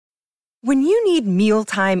When you need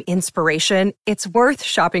mealtime inspiration, it's worth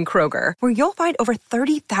shopping Kroger, where you'll find over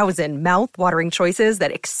 30,000 mouth-watering choices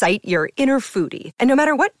that excite your inner foodie. And no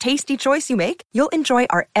matter what tasty choice you make, you'll enjoy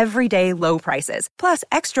our everyday low prices, plus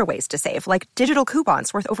extra ways to save, like digital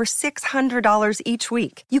coupons worth over $600 each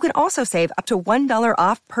week. You can also save up to $1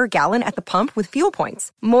 off per gallon at the pump with fuel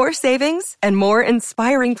points. More savings and more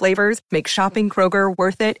inspiring flavors make shopping Kroger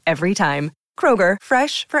worth it every time. Kroger,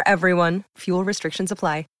 fresh for everyone. Fuel restrictions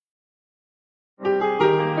apply.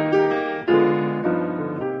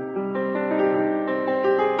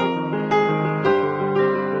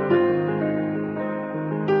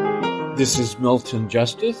 This is Milton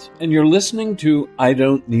Justice, and you're listening to I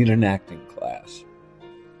Don't Need an Acting Class.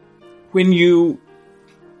 When you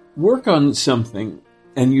work on something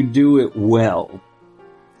and you do it well,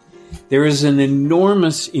 there is an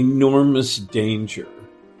enormous, enormous danger,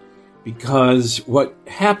 because what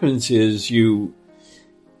happens is you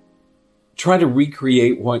try to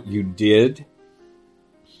recreate what you did,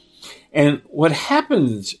 and what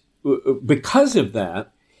happens because of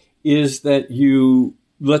that is that you,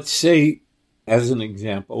 let's say, as an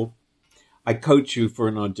example, I coach you for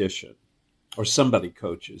an audition, or somebody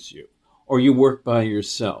coaches you, or you work by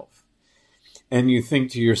yourself, and you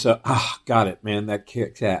think to yourself, got it, man, that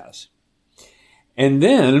kicks ass. And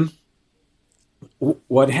then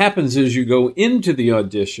what happens is you go into the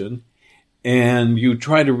audition and you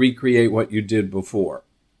try to recreate what you did before,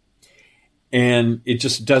 and it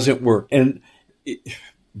just doesn't work. And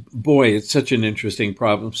boy, it's such an interesting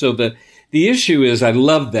problem. So the issue is, I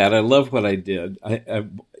love that. I love what I did. I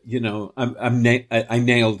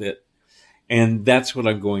nailed it, and that's what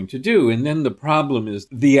I'm going to do. And then the problem is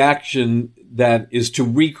the action that is to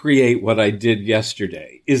recreate what I did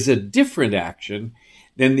yesterday is a different action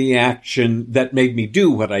than the action that made me do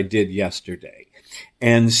what I did yesterday.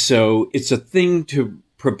 And so it's a thing to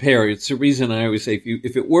prepare. It's the reason I always say,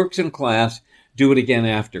 if it works in class, do it again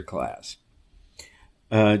after class,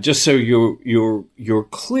 just so you're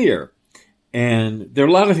clear. And there are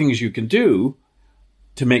a lot of things you can do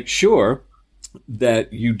to make sure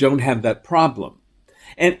that you don't have that problem.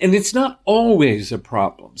 And it's not always a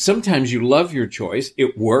problem. Sometimes you love your choice,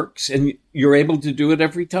 it works, and you're able to do it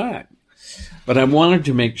every time. But I wanted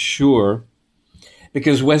to make sure,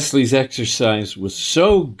 because Wesley's exercise was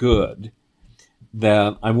so good,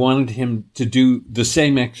 that I wanted him to do the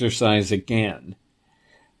same exercise again,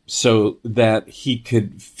 so that he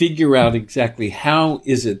could figure out exactly how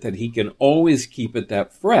is it that he can always keep it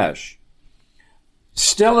that fresh.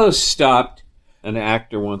 Stella stopped an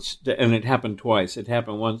actor once, and it happened twice. It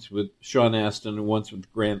happened once with Sean Astin and once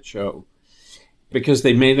with Grant Show, because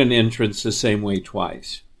they made an entrance the same way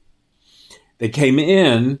twice. They came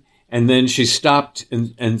in, and then she stopped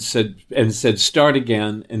and said, start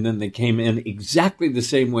again. And then they came in exactly the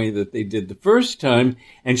same way that they did the first time.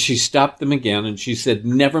 And she stopped them again. And she said,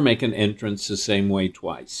 never make an entrance the same way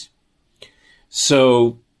twice.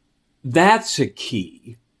 So that's a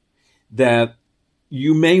key, that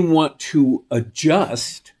you may want to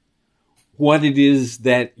adjust what it is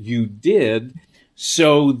that you did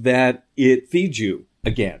so that it feeds you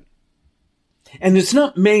again. And it's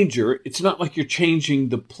not major. It's not like you're changing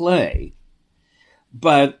the play,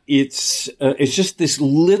 but it's just this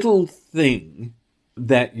little thing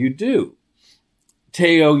that you do.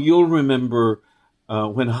 Teo, you'll remember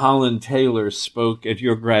when Holland Taylor spoke at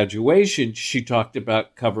your graduation, she talked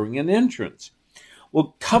about covering an entrance.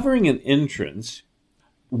 Well, covering an entrance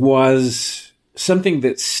was something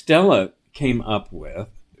that Stella came up with.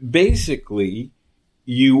 Basically,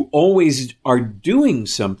 you always are doing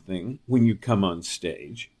something when you come on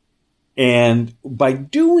stage. And by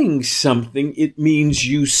doing something, it means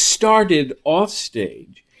you started off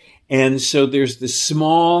stage. And so there's this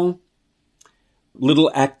small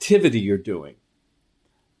little activity you're doing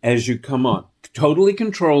as you come on. Totally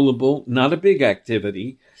controllable, not a big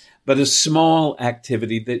activity, but a small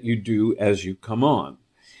activity that you do as you come on.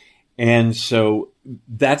 And so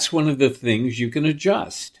that's one of the things you can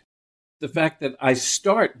adjust. The fact that I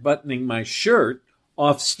start buttoning my shirt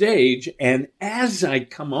off stage, and as I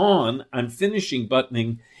come on, I'm finishing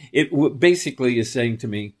buttoning, it basically is saying to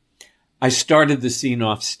me, I started the scene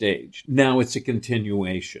off stage. Now it's a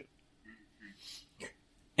continuation.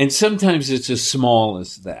 And sometimes it's as small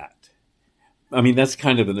as that. I mean, that's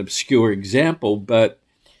kind of an obscure example, but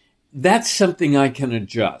that's something I can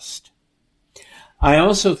adjust. I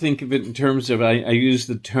also think of it in terms of, I use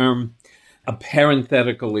the term a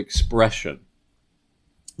parenthetical expression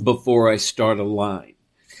before I start a line,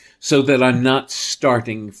 so that I'm not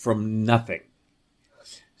starting from nothing.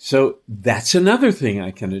 So that's another thing I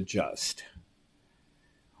can adjust.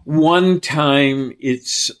 One time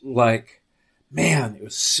it's like, man, it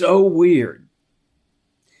was so weird.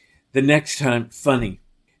 The next time, funny.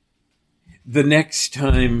 The next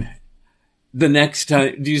time,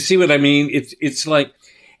 do you see what I mean? It's like,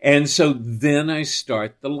 and so then I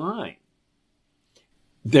start the line.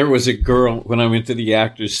 There was a girl, when I went to the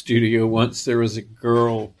actor's studio once, there was a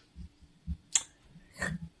girl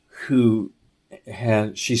who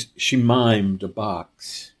she mimed a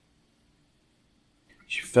box.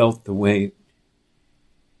 She felt the weight.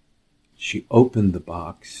 She opened the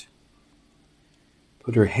box,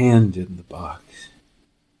 put her hand in the box.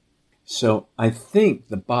 So I think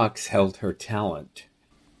the box held her talent.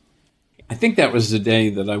 I think that was the day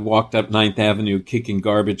that I walked up 9th Avenue kicking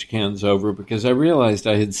garbage cans over because I realized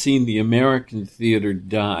I had seen the American theater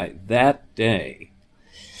die that day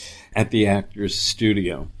at the actor's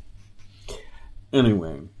studio.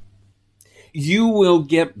 Anyway, you will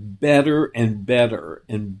get better and better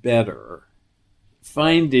and better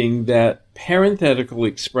finding that parenthetical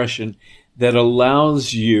expression that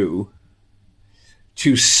allows you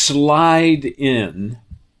to slide in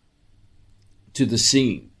to the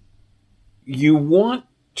scene. You want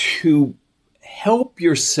to help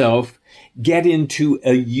yourself get into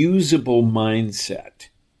a usable mindset,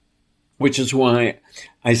 which is why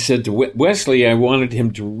I said to Wesley I wanted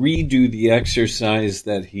him to redo the exercise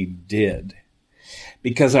that he did,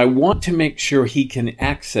 because I want to make sure he can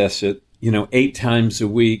access it, 8 times a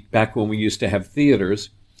week, back when we used to have theaters,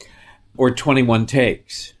 or 21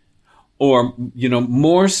 takes, or,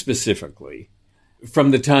 more specifically,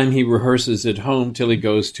 from the time he rehearses at home till he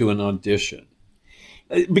goes to an audition.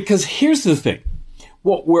 Because here's the thing.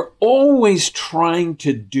 What we're always trying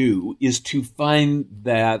to do is to find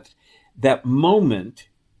that moment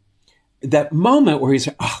where he's,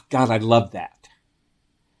 oh, God, I love that.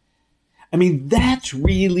 I mean, that's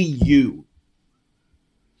really you.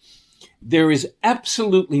 There is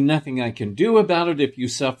absolutely nothing I can do about it if you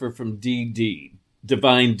suffer from DD,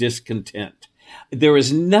 divine discontent. There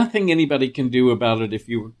is nothing anybody can do about it if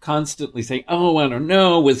you were constantly saying, oh, I don't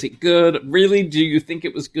know, was it good? Really? Do you think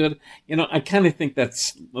it was good? I kind of think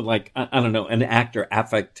that's like, I don't know, an actor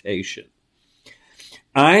affectation.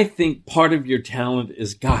 I think part of your talent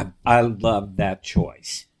is, God, I love that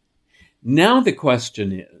choice. Now the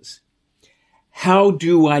question is, how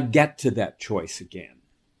do I get to that choice again?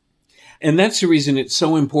 And that's the reason it's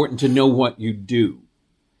so important to know what you do.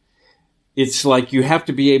 It's like you have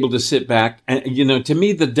to be able to sit back. And, to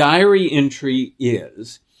me, the diary entry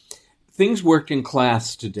is, things worked in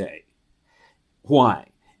class today. Why?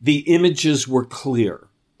 The images were clear.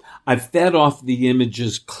 I fed off the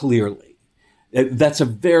images clearly. That's a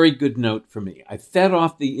very good note for me. I fed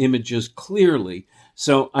off the images clearly,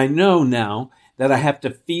 so I know now that I have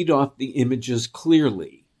to feed off the images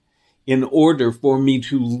clearly in order for me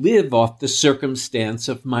to live off the circumstance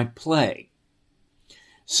of my play.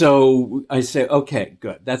 So I say, okay,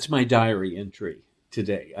 good. That's my diary entry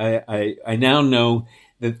today. I now know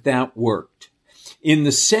that worked. In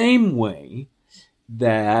the same way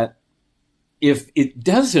that if it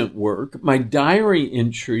doesn't work, my diary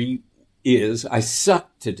entry is, I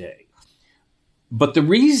suck today. But the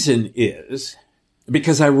reason is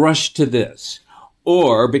because I rushed to this,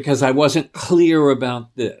 or because I wasn't clear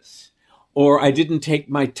about this, or I didn't take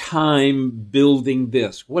my time building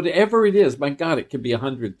this. Whatever it is, my God, it could be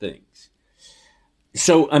 100 things.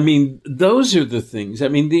 So, those are the things.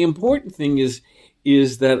 The important thing is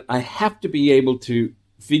that I have to be able to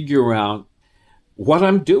figure out what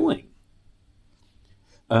I'm doing.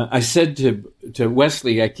 I said to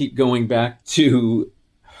Wesley, I keep going back to,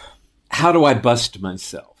 how do I bust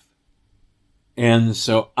myself? And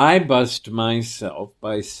so I bust myself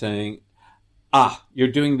by saying, you're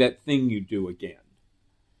doing that thing you do again.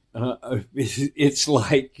 It's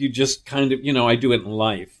like you just kind of, I do it in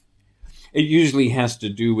life. It usually has to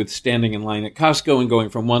do with standing in line at Costco and going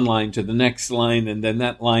from one line to the next line, and then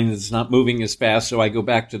that line is not moving as fast, so I go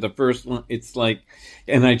back to the first line. It's like,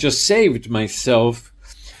 and I just saved myself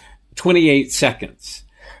 28 seconds.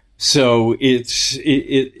 So it's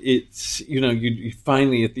you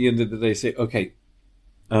finally at the end of the day say, okay,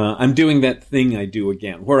 I'm doing that thing I do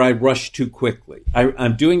again, where I rush too quickly.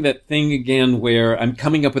 I'm doing that thing again where I'm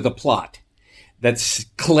coming up with a plot that's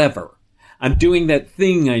clever. I'm doing that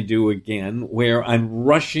thing I do again where I'm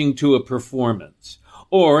rushing to a performance.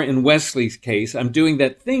 Or in Wesley's case, I'm doing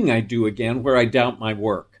that thing I do again where I doubt my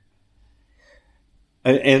work.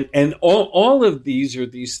 And all of these are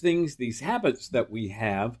these things, these habits that we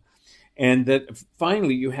have, and that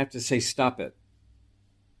finally you have to say, stop it.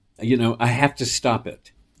 I have to stop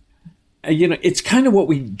it. it's kind of what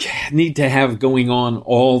we need to have going on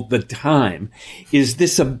all the time, is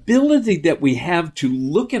this ability that we have to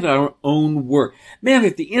look at our own work. Man,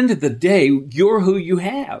 at the end of the day, you're who you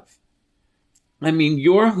have.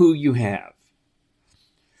 You're who you have.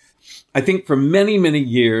 I think for many, many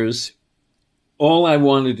years, all I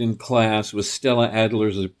wanted in class was Stella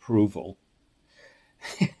Adler's approval.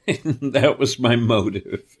 That was my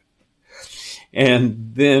motive.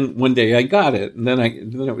 And then one day I got it. And then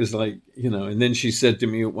it was like, and then she said to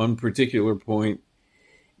me at one particular point,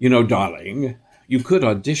 darling, you could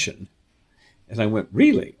audition. And I went,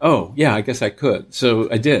 really? Oh, yeah, I guess I could. So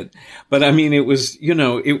I did. But it was,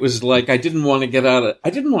 it was like I didn't want to get out of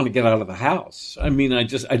the house. I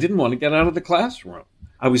didn't want to get out of the classroom.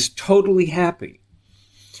 I was totally happy.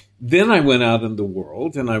 Then I went out in the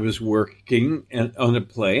world and I was working on a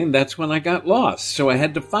play, and that's when I got lost. So I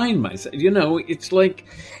had to find myself. It's like,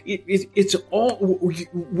 it's all,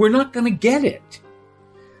 we're not going to get it.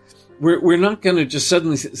 We're not going to just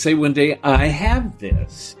suddenly say one day, I have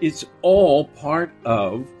this. It's all part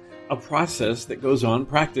of a process that goes on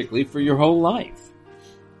practically for your whole life.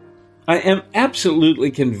 I am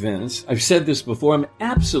absolutely convinced, I've said this before, I'm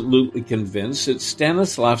absolutely convinced that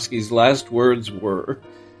Stanislavski's last words were,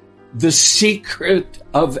 the secret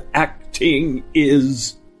of acting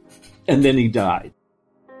is, and then he died.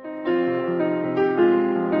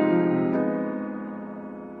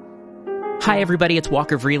 Hi, everybody. It's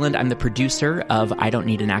Walker Vreeland. I'm the producer of I Don't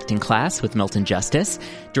Need an Acting Class with Milton Justice.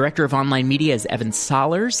 Director of online media is Evan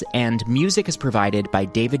Solers, and music is provided by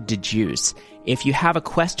David DeJuice. If you have a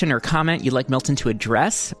question or comment you'd like Milton to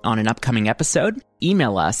address on an upcoming episode,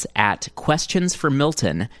 email us at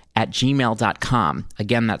questionsformilton@gmail.com.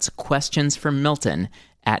 Again, that's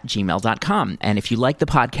questionsformilton@gmail.com. And if you like the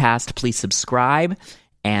podcast, please subscribe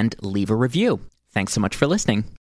and leave a review. Thanks so much for listening.